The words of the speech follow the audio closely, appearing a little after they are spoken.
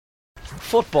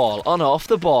Football on Off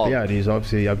the Ball. Yeah, these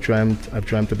obviously I've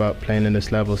dreamt about playing in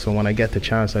this level. So when I get the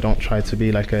chance, I don't try to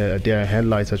be like a deer in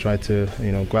headlights. I try to,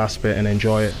 grasp it and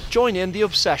enjoy it. Join in the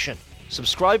obsession.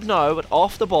 Subscribe now at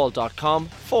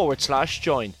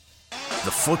offtheball.com/join.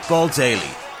 The Football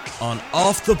Daily on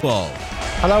Off the Ball.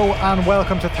 Hello and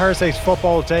welcome to Thursday's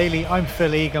Football Daily. I'm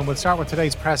Phil Egan. We'll start with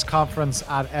today's press conference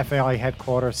at FAI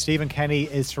headquarters. Stephen Kenny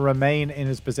is to remain in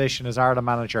his position as Ireland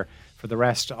manager for the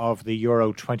rest of the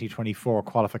Euro 2024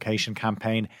 qualification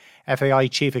campaign. FAI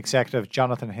Chief Executive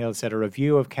Jonathan Hill said a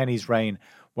review of Kenny's reign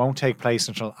won't take place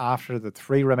until after the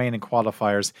 3 remaining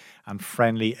qualifiers and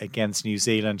friendly against New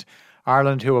Zealand.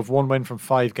 Ireland, who have one win from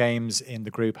 5 games in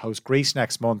the group, host Greece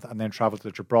next month and then travel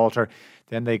to Gibraltar.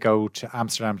 Then they go to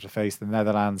Amsterdam to face the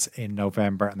Netherlands in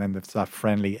November, and then there's that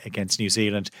friendly against New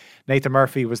Zealand. Nathan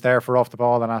Murphy was there for Off the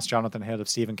Ball and asked Jonathan Hill if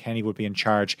Stephen Kenny would be in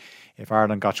charge if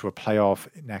Ireland got to a play-off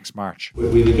next March.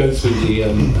 We're going to go through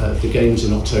the games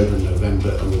in October and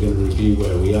November, and we're going to review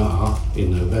where we are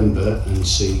in November and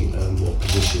see what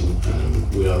position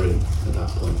we are in at that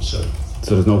point.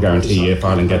 So there's no guarantee if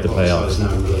Ireland get the playoffs.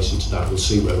 Now in relation to that, we'll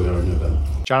see where we are in November.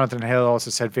 Jonathan Hill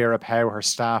also said Vera Pauw, her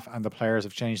staff and the players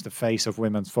have changed the face of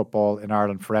women's football in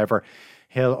Ireland forever.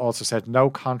 Hill also said no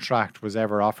contract was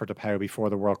ever offered to Pauw before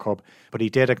the World Cup, but he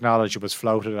did acknowledge it was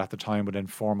floated at the time with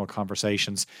informal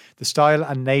conversations. The style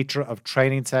and nature of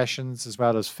training sessions, as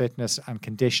well as fitness and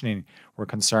conditioning, were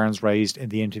concerns raised in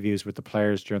the interviews with the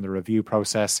players during the review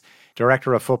process.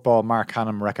 Director of Football Mark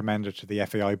Hannam recommended to the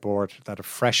FAI board that a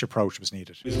fresh approach was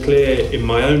needed. It's clear in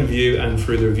my own view and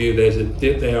through the review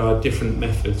there are different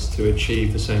methods to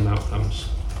achieve the same outcomes.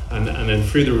 And then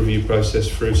through the review process,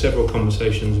 through several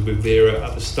conversations with Vera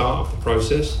at the start of the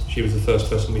process, she was the first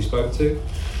person we spoke to,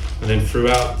 and then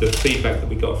throughout the feedback that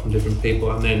we got from different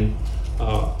people, and then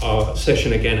our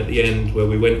session again at the end where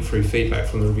we went through feedback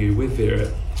from the review with Vera,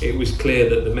 it was clear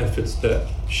that the methods that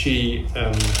she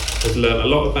has learned a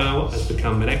lot about, has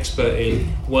become an expert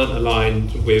in, weren't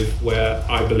aligned with where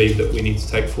I believe that we need to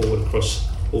take forward across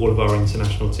all of our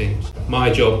international teams. My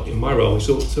job in my role is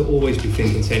to always be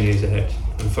thinking 10 years ahead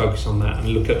and focus on that and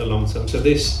look at the long term. So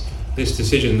this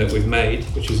decision that we've made,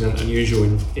 which is unusual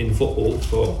in football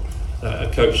for a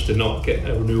coach to not get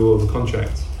a renewal of a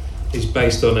contract, is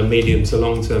based on a medium to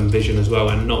long term vision as well,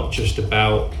 and not just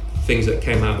about things that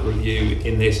came out of the review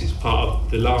in this. It's part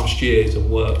of the last years of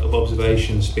work, of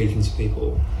observation, speaking to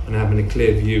people and having a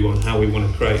clear view on how we want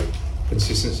to create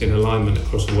consistency and alignment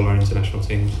across all our international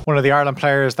teams. One of the Ireland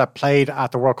players that played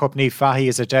at the World Cup, Niamh Fahey,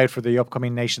 is a doubt for the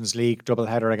upcoming Nations League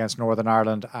doubleheader against Northern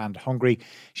Ireland and Hungary.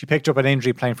 She picked up an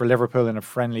injury playing for Liverpool in a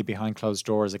friendly behind closed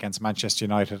doors against Manchester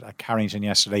United at Carrington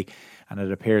yesterday, and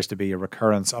it appears to be a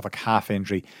recurrence of a calf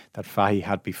injury that Fahey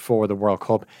had before the World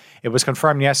Cup. It was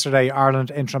confirmed yesterday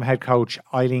Ireland interim head coach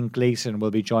Eileen Gleeson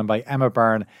will be joined by Emma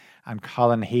Byrne and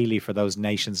Colin Healy for those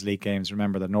Nations League games.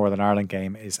 Remember, the Northern Ireland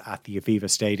game is at the Aviva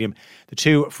Stadium. The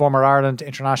 2 former Ireland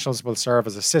internationals will serve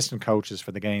as assistant coaches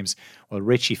for the games, while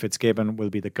Richie Fitzgibbon will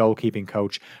be the goalkeeping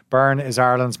coach. Byrne is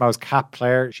Ireland's most capped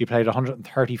player. She played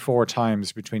 134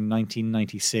 times between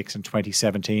 1996 and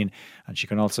 2017, and she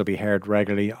can also be heard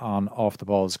regularly on Off the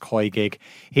Ball's Coy gig.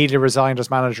 Healy resigned as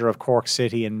manager of Cork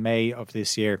City in May of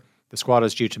this year. The squad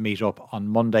is due to meet up on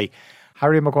Monday.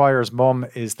 Harry Maguire's mum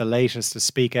is the latest to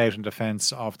speak out in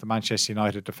defence of the Manchester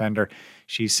United defender.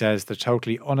 She says the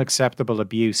totally unacceptable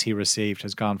abuse he received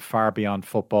has gone far beyond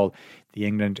football. The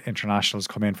England internationals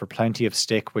come in for plenty of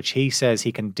stick, which he says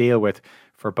he can deal with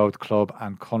for both club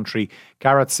and country.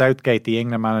 Gareth Southgate, the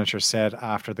England manager, said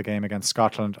after the game against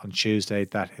Scotland on Tuesday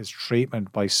that his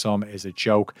treatment by some is a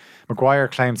joke. Maguire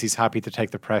claims he's happy to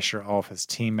take the pressure off his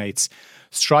teammates.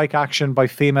 Strike action by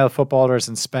female footballers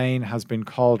in Spain has been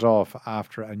called off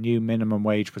after a new minimum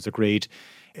wage was agreed.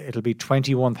 It'll be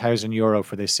 €21,000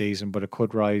 for this season, but it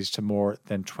could rise to more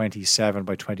than 27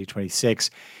 by 2026.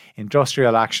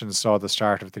 Industrial action saw the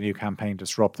start of the new campaign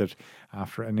disrupted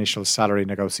after initial salary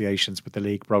negotiations with the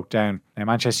league broke down. Now,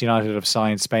 Manchester United have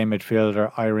signed Spain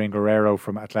midfielder Irene Guerrero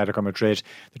from Atletico Madrid.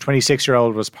 The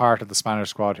 26-year-old was part of the Spanish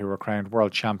squad who were crowned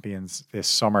world champions this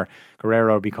summer.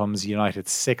 Guerrero becomes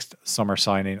United's 6th summer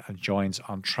signing and joins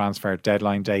on transfer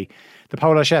deadline day. The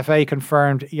Polish FA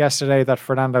confirmed yesterday that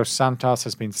Fernando Santos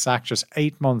has been sacked just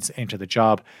 8 months into the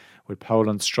job. With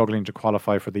Poland struggling to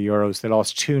qualify for the Euros, they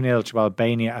lost 2-0 to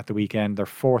Albania at the weekend. They're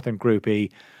 4th in Group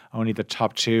E. Only the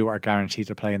top 2 are guaranteed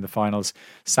to play in the finals.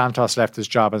 Santos left his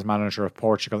job as manager of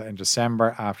Portugal in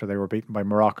December after they were beaten by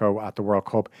Morocco at the World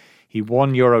Cup. He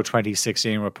won Euro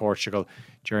 2016 with Portugal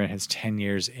during his 10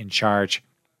 years in charge.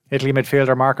 Italy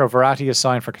midfielder Marco Verratti is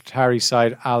signed for Qatari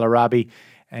side Al Arabi.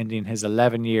 ending his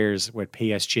 11 years with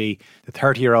PSG. The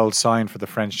 30-year-old signed for the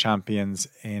French champions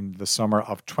in the summer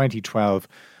of 2012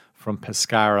 from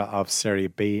Pescara of Serie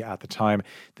B at the time.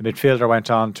 The midfielder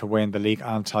went on to win the Ligue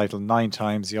 1 title 9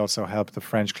 times. He also helped the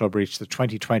French club reach the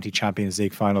 2020 Champions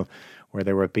League final, where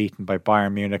they were beaten by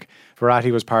Bayern Munich.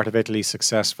 Verratti was part of Italy's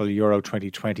successful Euro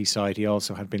 2020 side. He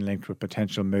also had been linked with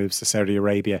potential moves to Saudi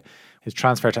Arabia. His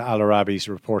transfer to Al Arabi is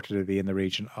reported to be in the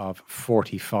region of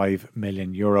 €45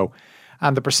 million.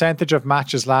 And the percentage of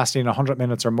matches lasting 100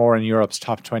 minutes or more in Europe's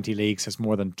top 20 leagues has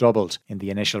more than doubled in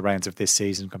the initial rounds of this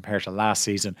season compared to last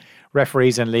season.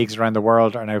 Referees in leagues around the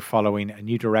world are now following a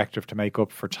new directive to make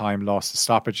up for time lost to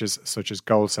stoppages, such as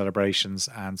goal celebrations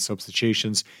and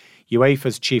substitutions.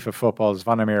 UEFA's chief of football,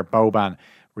 Zvonimir Boban,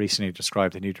 recently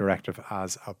described the new directive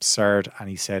as absurd, and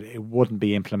he said it wouldn't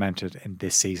be implemented in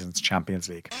this season's Champions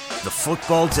League. The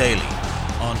Football Daily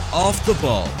on Off the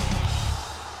Ball.